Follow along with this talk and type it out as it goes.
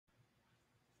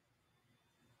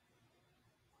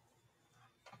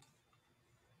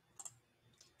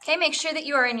Okay, make sure that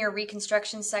you are in your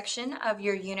Reconstruction section of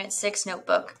your Unit 6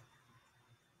 notebook.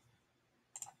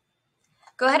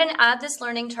 Go ahead and add this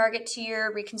learning target to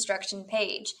your Reconstruction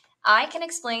page. I can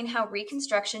explain how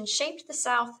Reconstruction shaped the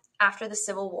South after the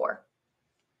Civil War.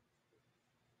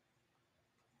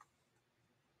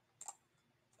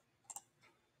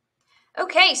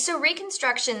 Okay, so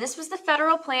Reconstruction, this was the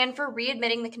federal plan for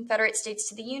readmitting the Confederate States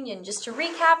to the Union. Just to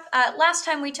recap, last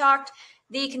time we talked,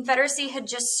 the Confederacy had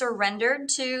just surrendered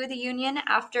to the Union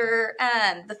after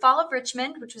the fall of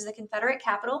Richmond, which was the Confederate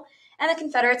capital, and the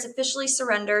Confederates officially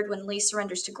surrendered when Lee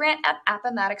surrenders to Grant at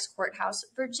Appomattox Courthouse,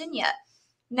 Virginia.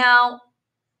 Now,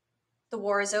 the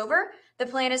war is over. The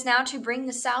plan is now to bring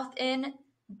the South in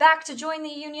back to join the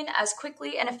Union as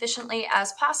quickly and efficiently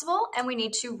as possible, and we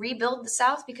need to rebuild the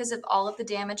South because of all of the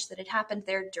damage that had happened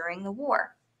there during the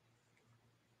war.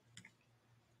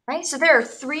 Right? So there are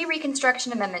 3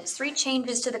 Reconstruction amendments, 3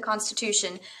 changes to the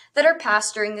Constitution that are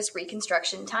passed during this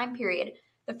Reconstruction time period.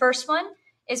 The first one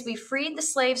is we freed the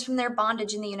slaves from their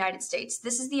bondage in the United States.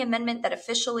 This is the amendment that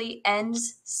officially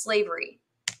ends slavery.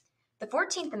 The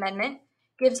 14th Amendment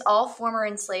gives all former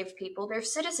enslaved people their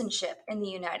citizenship in the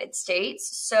United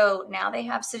States. So now they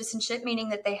have citizenship, meaning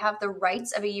that they have the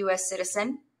rights of a U.S.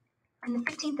 citizen. And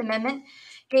the 15th Amendment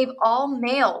gave all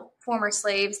male former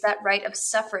slaves that right of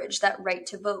suffrage, that right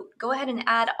to vote. Go ahead and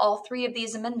add all 3 of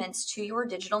these amendments to your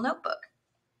digital notebook.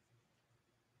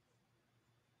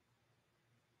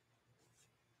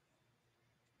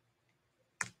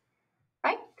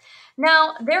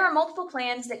 Now, there are multiple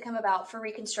plans that come about for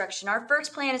Reconstruction. Our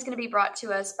first plan is going to be brought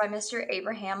to us by Mr.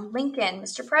 Abraham Lincoln,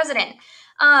 Mr. President.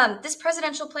 This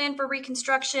presidential plan for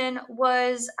Reconstruction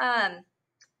was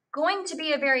going to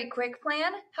be a very quick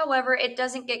plan. However, it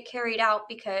doesn't get carried out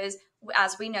because,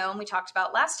 as we know and we talked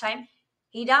about last time,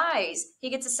 he dies. He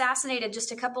gets assassinated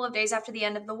just a couple of days after the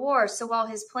end of the war. So while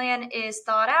his plan is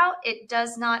thought out, it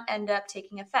does not end up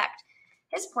taking effect.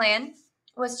 His plan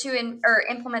was to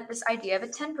implement this idea of a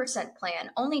 10% plan.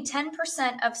 Only 10%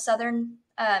 of Southern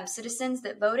citizens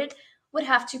that voted would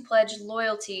have to pledge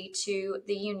loyalty to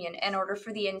the Union in order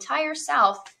for the entire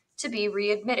South to be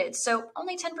readmitted. So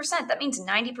only 10%. That means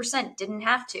 90% didn't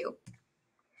have to.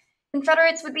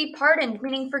 Confederates would be pardoned,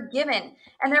 meaning forgiven,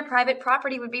 and their private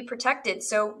property would be protected.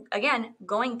 So again,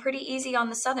 going pretty easy on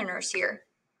the Southerners here.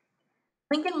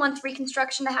 Lincoln wants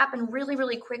Reconstruction to happen really,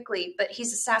 really quickly, but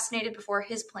he's assassinated before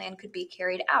his plan could be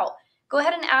carried out. Go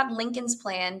ahead and add Lincoln's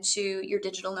plan to your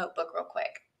digital notebook real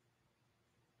quick.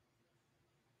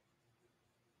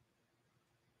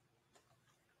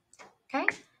 Okay.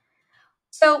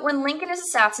 So when Lincoln is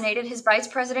assassinated, his vice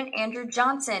president, Andrew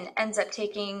Johnson, ends up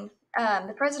taking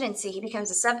the presidency. He becomes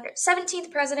the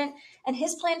 17th president, and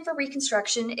his plan for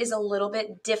Reconstruction is a little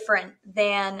bit different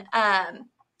than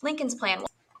Lincoln's plan.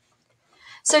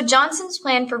 So Johnson's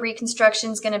plan for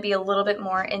Reconstruction is going to be a little bit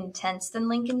more intense than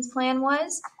Lincoln's plan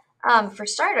was. For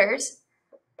starters,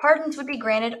 pardons would be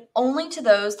granted only to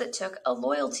those that took a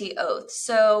loyalty oath.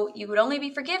 So you would only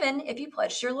be forgiven if you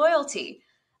pledged your loyalty.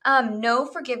 No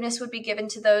forgiveness would be given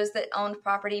to those that owned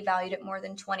property valued at more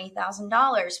than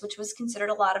 $20,000, which was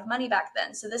considered a lot of money back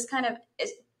then. So this kind of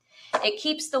it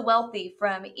keeps the wealthy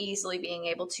from easily being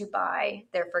able to buy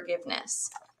their forgiveness.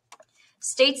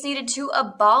 States needed to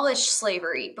abolish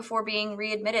slavery before being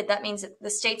readmitted. That means that the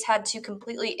states had to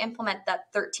completely implement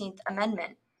that 13th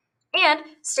Amendment. And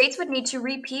states would need to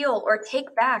repeal or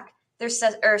take back their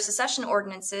secession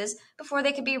ordinances before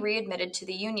they could be readmitted to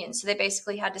the Union. So they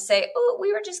basically had to say, oh,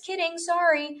 we were just kidding,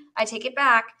 sorry, I take it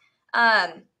back,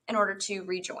 in order to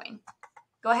rejoin.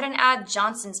 Go ahead and add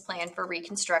Johnson's plan for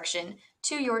Reconstruction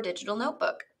to your digital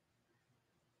notebook.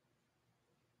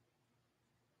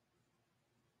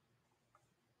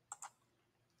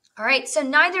 All right, so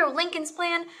neither Lincoln's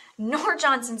plan nor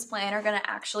Johnson's plan are going to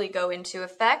actually go into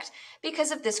effect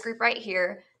because of this group right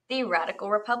here, the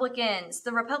Radical Republicans.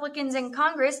 The Republicans in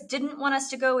Congress didn't want us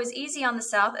to go as easy on the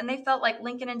South, and they felt like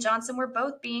Lincoln and Johnson were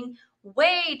both being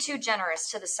way too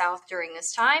generous to the South during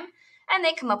this time, and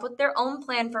they come up with their own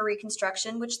plan for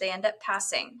Reconstruction, which they end up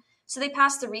passing. So they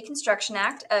passed the Reconstruction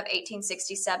Act of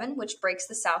 1867, which breaks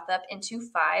the South up into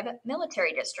 5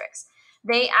 military districts.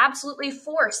 They absolutely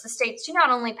force the states to not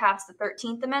only pass the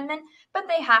 13th Amendment, but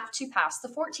they have to pass the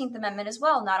 14th Amendment as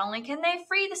well. Not only can they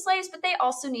free the slaves, but they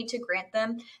also need to grant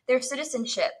them their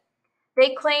citizenship.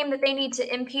 They claim that they need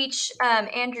to impeach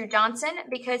Andrew Johnson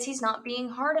because he's not being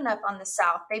hard enough on the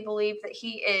South. They believe that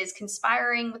he is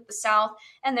conspiring with the South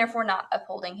and therefore not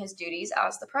upholding his duties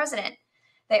as the president.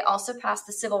 They also passed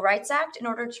the Civil Rights Act in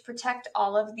order to protect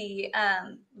all of the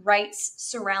rights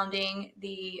surrounding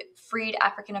the freed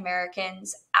African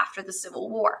Americans after the Civil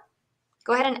War.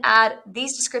 Go ahead and add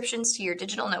these descriptions to your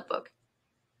digital notebook.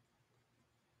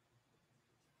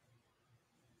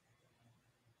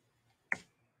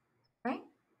 Right?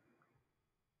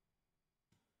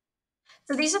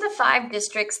 So these are the 5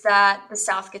 districts that the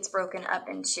South gets broken up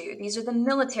into. These are the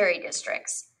military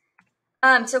districts.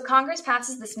 So Congress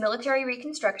passes this Military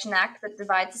Reconstruction Act that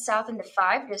divides the South into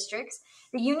 5 districts.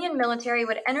 The Union military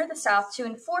would enter the South to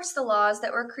enforce the laws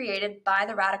that were created by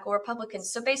the radical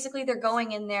Republicans. So basically, they're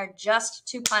going in there just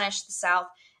to punish the South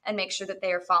and make sure that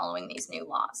they are following these new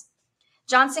laws.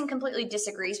 Johnson completely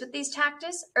disagrees with these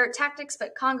tactics,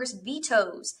 but Congress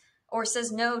vetoes or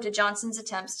says no to Johnson's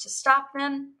attempts to stop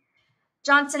them.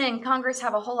 Johnson and Congress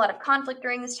have a whole lot of conflict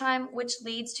during this time, which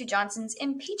leads to Johnson's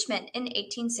impeachment in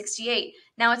 1868.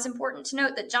 Now, it's important to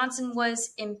note that Johnson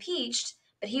was impeached,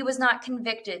 but he was not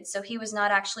convicted, so he was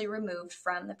not actually removed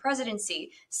from the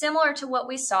presidency, similar to what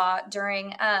we saw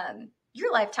during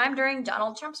your lifetime during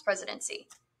Donald Trump's presidency.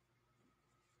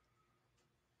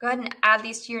 Go ahead and add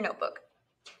these to your notebook.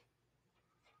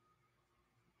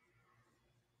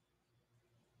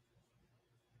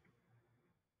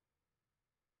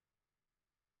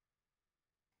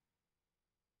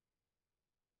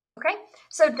 Okay,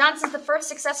 so Johnson's the first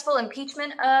successful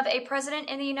impeachment of a president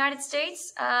in the United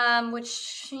States,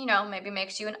 which, maybe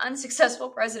makes you an unsuccessful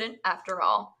president after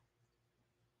all.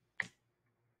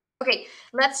 Okay,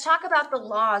 let's talk about the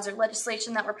laws or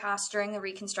legislation that were passed during the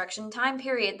Reconstruction time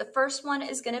period. The first one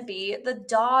is going to be the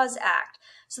Dawes Act.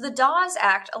 So the Dawes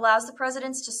Act allows the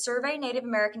presidents to survey Native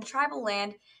American tribal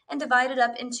land and divide it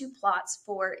up into plots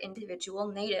for individual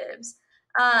natives.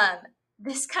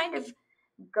 This kind of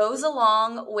goes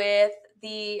along with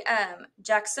the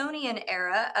Jacksonian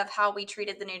era of how we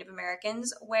treated the Native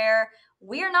Americans, where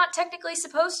we are not technically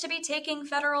supposed to be taking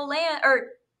federal land or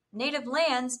native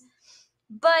lands,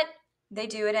 but they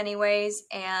do it anyways,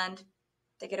 and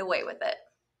they get away with it.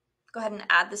 Go ahead and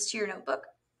add this to your notebook.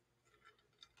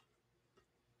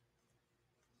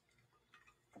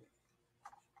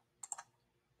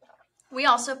 We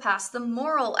also passed the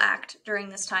Morrill Act during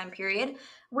this time period,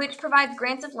 which provides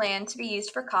grants of land to be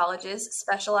used for colleges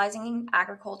specializing in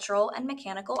agricultural and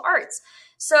mechanical arts.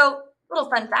 So, little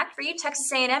fun fact for you,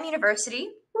 Texas A&M University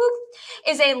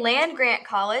is a land grant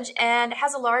college and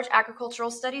has a large agricultural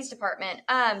studies department.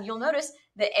 You'll notice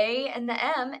the A and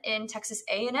the M in Texas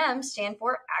A&M stand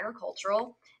for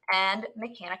agricultural and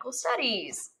mechanical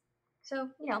studies. So,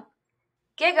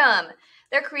 gig 'em.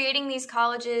 They're creating these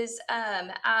colleges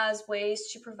as ways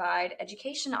to provide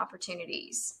education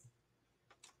opportunities.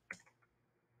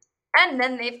 And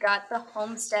then they've got the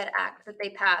Homestead Act that they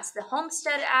passed. The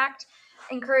Homestead Act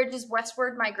encourages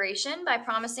westward migration by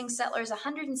promising settlers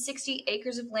 160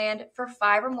 acres of land for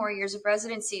 5 or more years of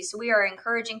residency. So we are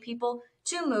encouraging people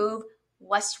to move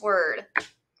westward.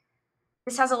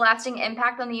 This has a lasting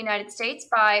impact on the United States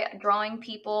by drawing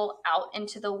people out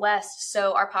into the West.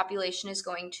 So our population is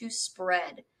going to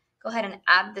spread. Go ahead and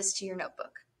add this to your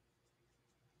notebook.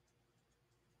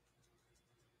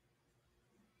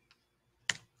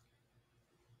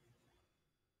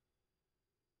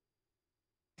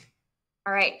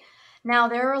 All right. Now,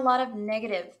 there are a lot of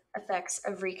negative effects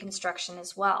of Reconstruction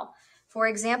as well. For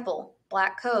example,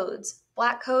 black codes.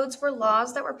 Black codes were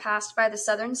laws that were passed by the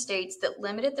southern states that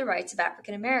limited the rights of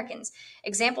African Americans.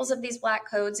 Examples of these black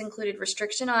codes included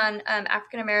restriction on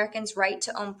African Americans' right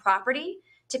to own property,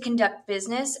 to conduct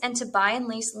business, and to buy and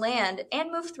lease land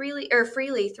and move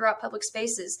freely throughout public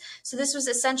spaces. So this was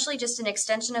essentially just an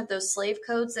extension of those slave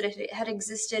codes that had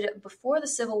existed before the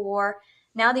Civil War.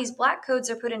 Now these black codes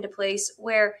are put into place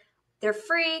where they're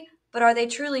free, but are they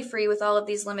truly free with all of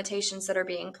these limitations that are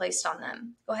being placed on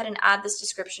them? Go ahead and add this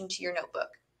description to your notebook.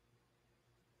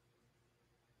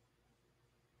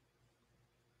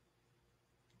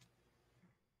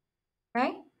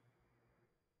 Okay?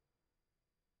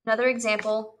 Another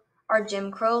example are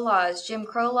Jim Crow laws. Jim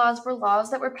Crow laws were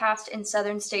laws that were passed in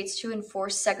southern states to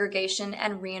enforce segregation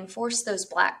and reinforce those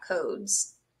black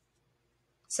codes.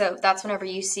 So that's whenever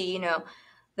you see,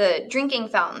 the drinking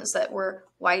fountains that were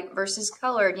white versus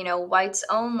colored, whites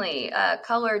only,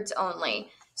 coloreds only.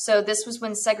 So this was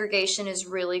when segregation is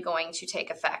really going to take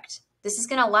effect. This is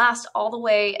going to last all the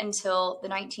way until the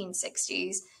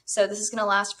 1960s. So this is going to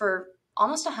last for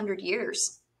almost 100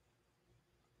 years.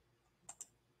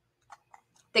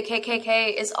 The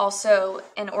KKK is also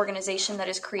an organization that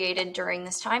is created during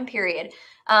this time period.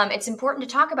 It's important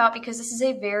to talk about because this is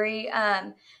a very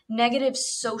negative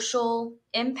social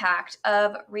impact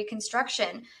of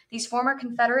Reconstruction. These former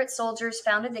Confederate soldiers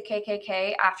founded the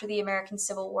KKK after the American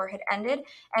Civil War had ended,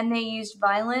 and they used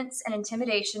violence and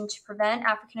intimidation to prevent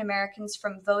African Americans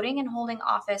from voting and holding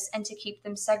office and to keep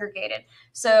them segregated.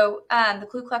 So the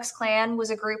Ku Klux Klan was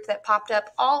a group that popped up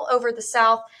all over the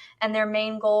South, and their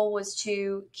main goal was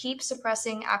to keep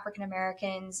suppressing African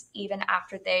Americans even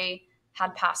after they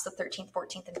had passed the 13th,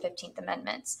 14th, and 15th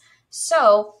Amendments.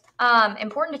 So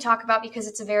important to talk about because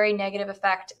it's a very negative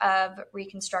effect of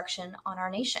Reconstruction on our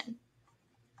nation.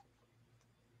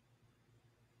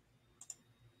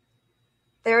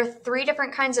 There are 3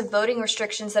 different kinds of voting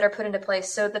restrictions that are put into place.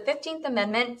 So the 15th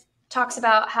Amendment talks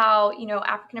about how,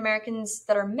 African Americans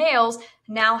that are males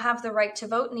now have the right to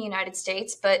vote in the United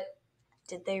States, but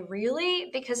did they really?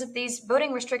 Because of these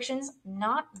voting restrictions?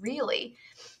 Not really.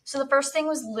 So the first thing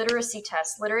was literacy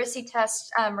tests. Literacy tests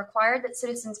required that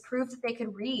citizens prove that they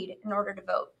could read in order to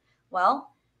vote.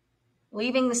 Well,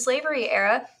 leaving the slavery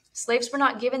era, slaves were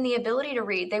not given the ability to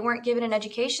read. They weren't given an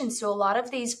education. So a lot of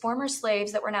these former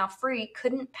slaves that were now free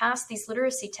couldn't pass these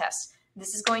literacy tests.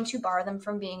 This is going to bar them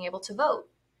from being able to vote.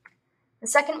 The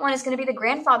second one is going to be the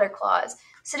grandfather clause.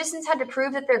 Citizens had to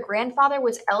prove that their grandfather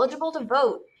was eligible to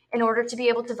vote in order to be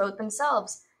able to vote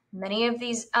themselves. Many of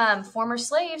these former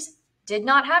slaves did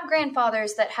not have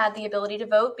grandfathers that had the ability to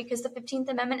vote because the 15th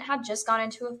Amendment had just gone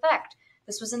into effect.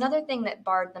 This was another thing that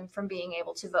barred them from being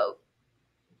able to vote.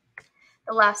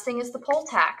 The last thing is the poll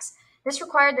tax. This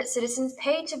required that citizens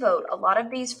pay to vote. A lot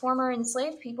of these former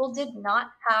enslaved people did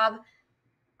not have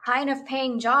high enough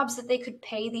paying jobs that they could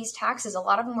pay these taxes. A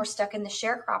lot of them were stuck in the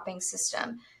sharecropping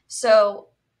system. So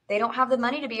they don't have the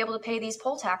money to be able to pay these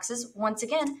poll taxes. Once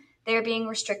again, they are being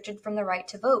restricted from the right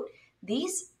to vote.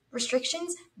 These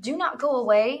restrictions do not go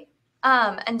away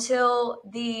until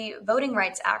the Voting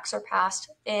Rights Acts are passed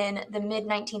in the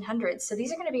mid-1900s. So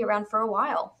these are going to be around for a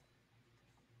while.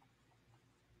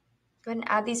 Go ahead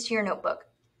and add these to your notebook.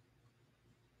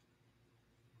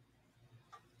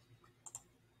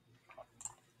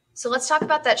 So let's talk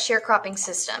about that sharecropping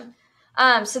system.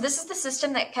 So this is the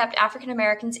system that kept African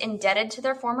Americans indebted to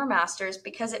their former masters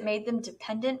because it made them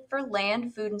dependent for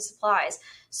land, food, and supplies.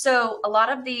 So a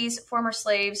lot of these former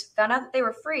slaves found out that they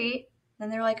were free,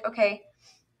 and they're like, okay,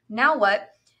 now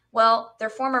what? Well, their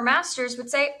former masters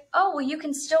would say, oh, well, you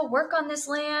can still work on this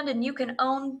land and you can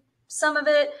own some of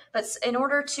it, but in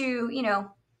order to,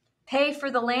 pay for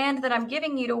the land that I'm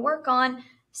giving you to work on,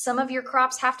 some of your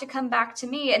crops have to come back to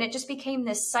me. And it just became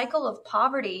this cycle of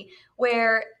poverty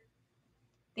where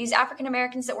these African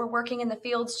Americans that were working in the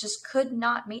fields just could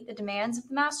not meet the demands of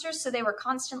the masters. So they were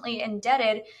constantly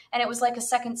indebted, and it was like a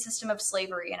second system of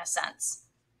slavery in a sense.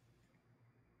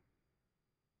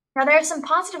 Now, there are some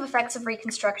positive effects of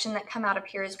Reconstruction that come out of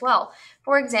here as well.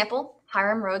 For example,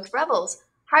 Hiram Rhodes Rebels.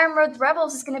 Hiram Rhodes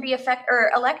Rebels is going to be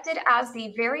elected as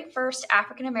the very first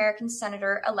African-American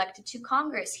senator elected to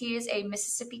Congress. He is a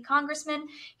Mississippi congressman.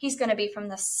 He's going to be from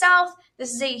the South.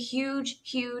 This is a huge,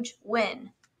 huge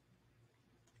win.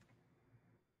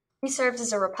 He serves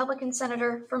as a Republican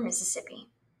senator for Mississippi.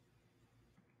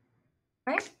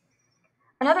 Right?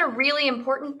 Another really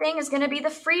important thing is going to be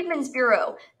the Freedmen's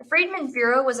Bureau. The Freedmen's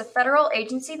Bureau was a federal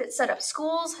agency that set up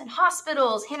schools and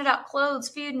hospitals, handed out clothes,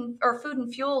 food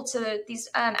and fuel to these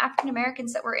African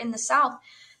Americans that were in the South.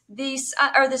 This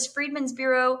Freedmen's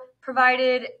Bureau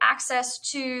provided access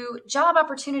to job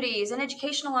opportunities and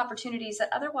educational opportunities that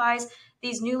otherwise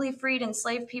these newly freed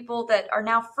enslaved people that are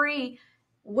now free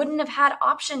wouldn't have had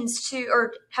options to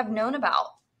or have known about.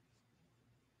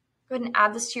 Go ahead and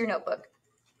add this to your notebook.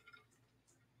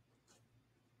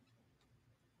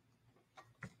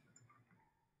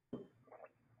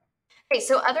 Okay,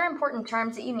 so other important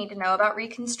terms that you need to know about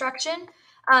Reconstruction.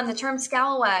 The term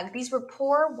scalawag. These were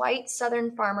poor white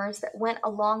Southern farmers that went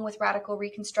along with radical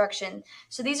Reconstruction.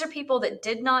 So these are people that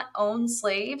did not own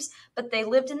slaves, but they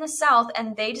lived in the South,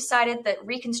 and they decided that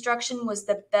Reconstruction was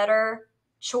the better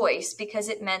choice because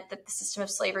it meant that the system of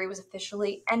slavery was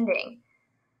officially ending.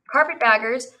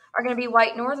 Carpetbaggers are going to be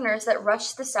white Northerners that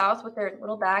rushed the South with their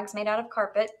little bags made out of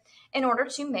carpet in order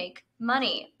to make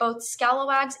money. Both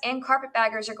scalawags and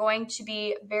carpetbaggers are going to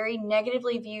be very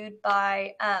negatively viewed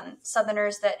by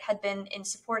Southerners that had been in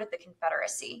support of the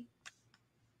Confederacy.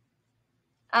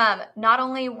 Not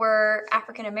only were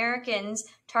African Americans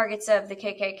targets of the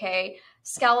KKK,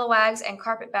 scalawags and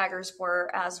carpetbaggers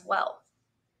were as well.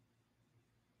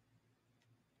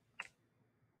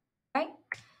 Right?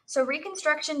 So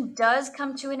Reconstruction does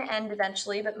come to an end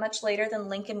eventually, but much later than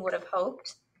Lincoln would have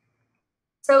hoped.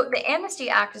 So the Amnesty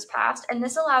Act is passed, and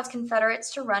this allows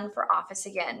Confederates to run for office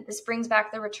again. This brings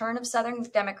back the return of Southern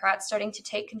Democrats starting to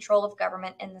take control of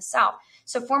government in the South.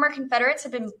 So former Confederates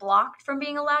have been blocked from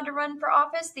being allowed to run for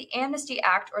office. The Amnesty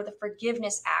Act, or the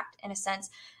Forgiveness Act, in a sense,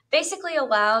 basically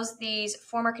allows these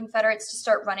former Confederates to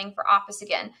start running for office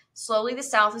again. Slowly, the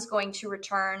South is going to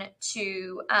return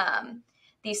to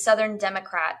the Southern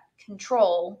Democrat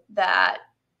control that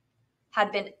had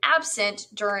been absent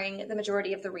during the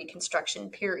majority of the Reconstruction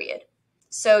period.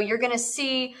 So you're going to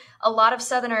see a lot of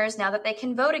Southerners, now that they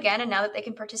can vote again and now that they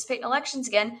can participate in elections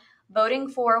again, voting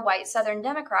for white Southern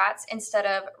Democrats instead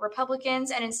of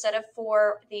Republicans and instead of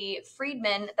for the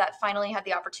freedmen that finally had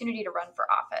the opportunity to run for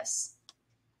office.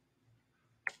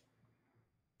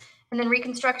 And then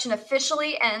Reconstruction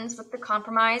officially ends with the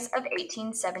Compromise of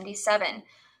 1877.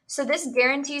 So this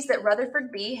guarantees that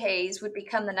Rutherford B. Hayes would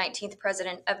become the 19th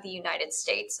president of the United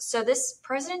States. So this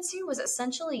presidency was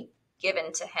essentially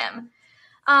given to him.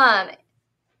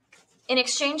 In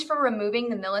exchange for removing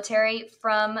the military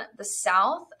from the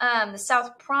South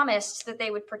promised that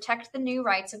they would protect the new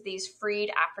rights of these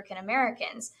freed African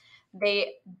Americans.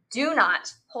 They do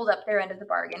not hold up their end of the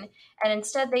bargain, and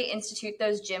instead they institute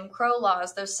those Jim Crow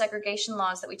laws, those segregation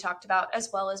laws that we talked about, as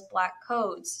well as black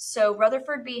codes. So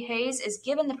Rutherford B. Hayes is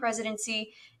given the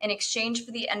presidency in exchange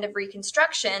for the end of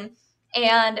Reconstruction,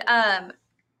 and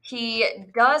he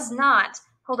does not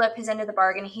hold up his end of the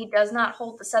bargain. He does not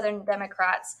hold the Southern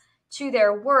Democrats to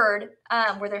their word,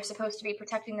 where they're supposed to be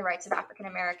protecting the rights of African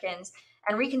Americans.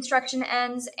 And Reconstruction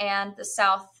ends, and the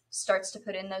South starts to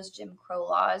put in those Jim Crow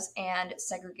laws, and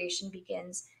segregation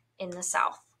begins in the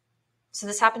South. So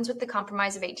this happens with the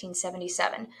Compromise of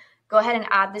 1877. Go ahead and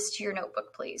add this to your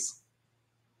notebook, please.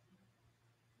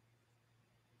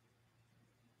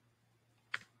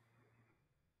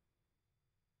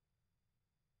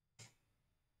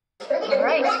 All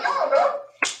right.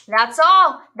 That's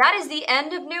all. That is the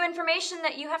end of new information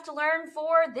that you have to learn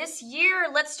for this year.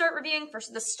 Let's start reviewing for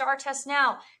the STAR test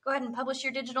now. Go ahead and publish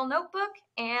your digital notebook,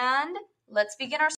 and let's begin our